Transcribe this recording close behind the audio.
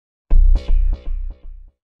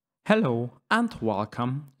Hello and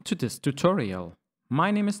welcome to this tutorial.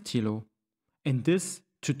 My name is Thilo. In this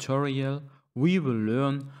tutorial we will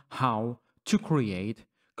learn how to create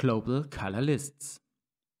global color lists.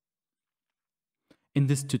 In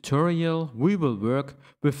this tutorial we will work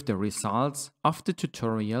with the results of the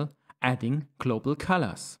tutorial adding global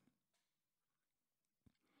colors.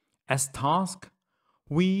 As task,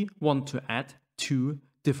 we want to add two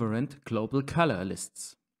different global color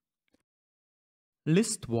lists.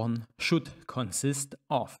 List 1 should consist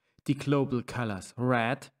of the global colors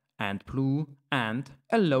red and blue and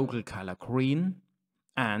a local color green,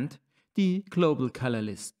 and the global color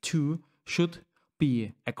list 2 should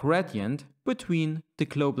be a gradient between the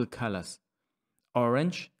global colors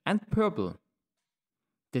orange and purple.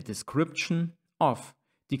 The description of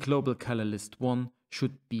the global color list 1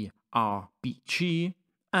 should be RBG,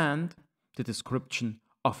 and the description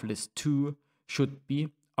of list 2 should be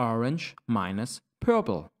orange minus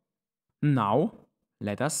purple. Now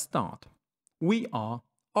let us start. We are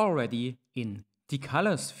already in the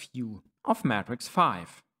colors view of MADRIX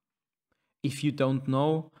 5. If you don't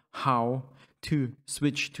know how to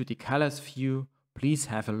switch to the colors view, please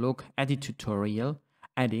have a look at the tutorial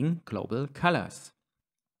adding global colors.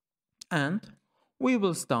 And we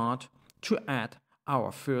will start to add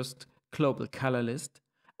our first global color list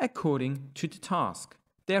according to the task.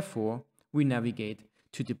 Therefore, we navigate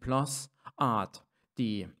to the plus at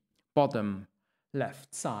the bottom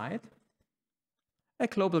left side. A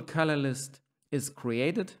global color list is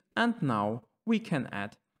created, and now we can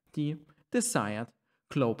add the desired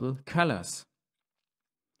global colors.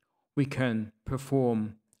 We can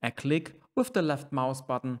perform a click with the left mouse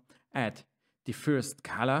button at the first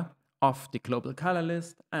color of the global color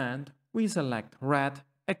list, and we select red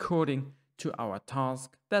according to our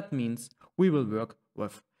task. That means we will work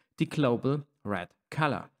with the global red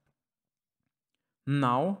color.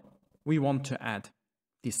 Now we want to add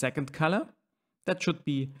the second color. That should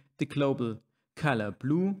be the global color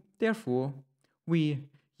blue. Therefore, we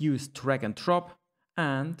use drag and drop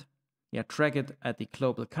and drag it at the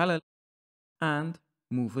global color and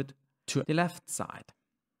move it to the left side.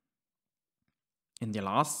 In the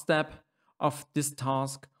last step of this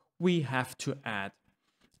task, we have to add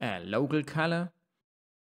a local color.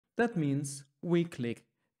 That means we click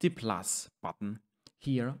the plus button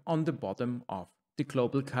here on the bottom of the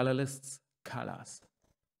global color list's colors.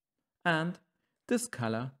 And this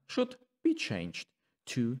color should be changed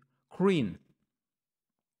to green.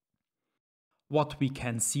 What we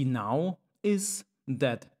can see now is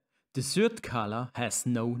that the third color has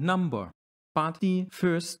no number, but the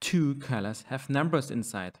first two colors have numbers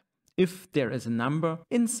inside. If there is a number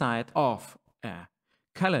inside of a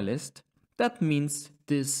color list, that means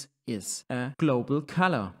this is a global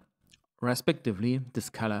color. Respectively,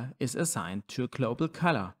 this color is assigned to a global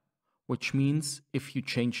color, which means if you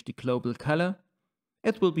change the global color,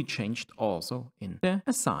 it will be changed also in the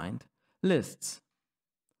assigned lists.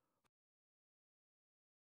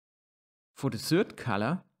 For the third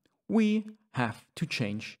color, we have to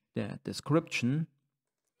change the description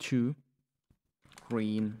to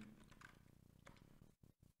green.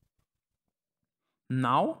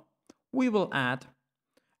 Now we will add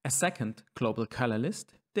a second global color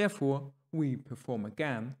list. Therefore, we perform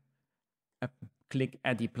again a click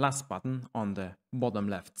at the plus button on the bottom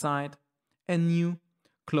left side. A new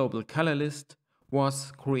global color list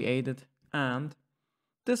was created, and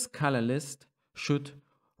this color list should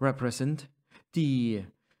represent the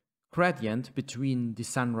gradient between the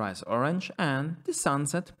sunrise orange and the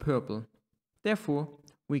sunset purple. Therefore,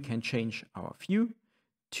 we can change our view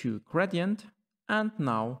to gradient, and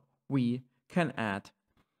now we can add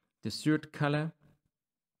the third color.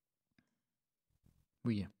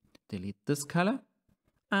 We delete this color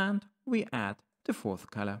and we add the fourth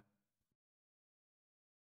color.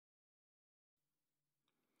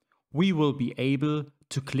 We will be able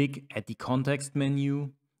to click at the context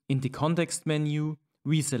menu. In the context menu,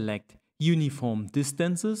 we select uniform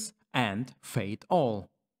distances and fade all.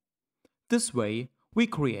 This way, we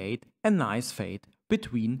create a nice fade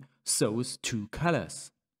between those two colors.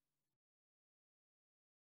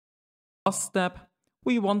 Last step,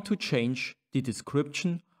 we want to change the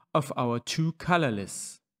description of our two color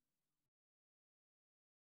lists.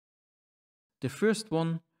 The first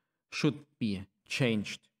one should be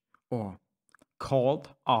changed or called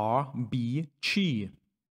RBG,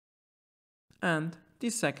 and the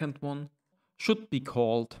second one should be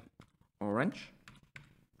called orange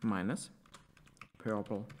minus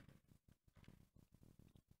purple.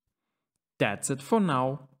 That's it for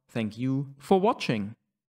now. Thank you for watching.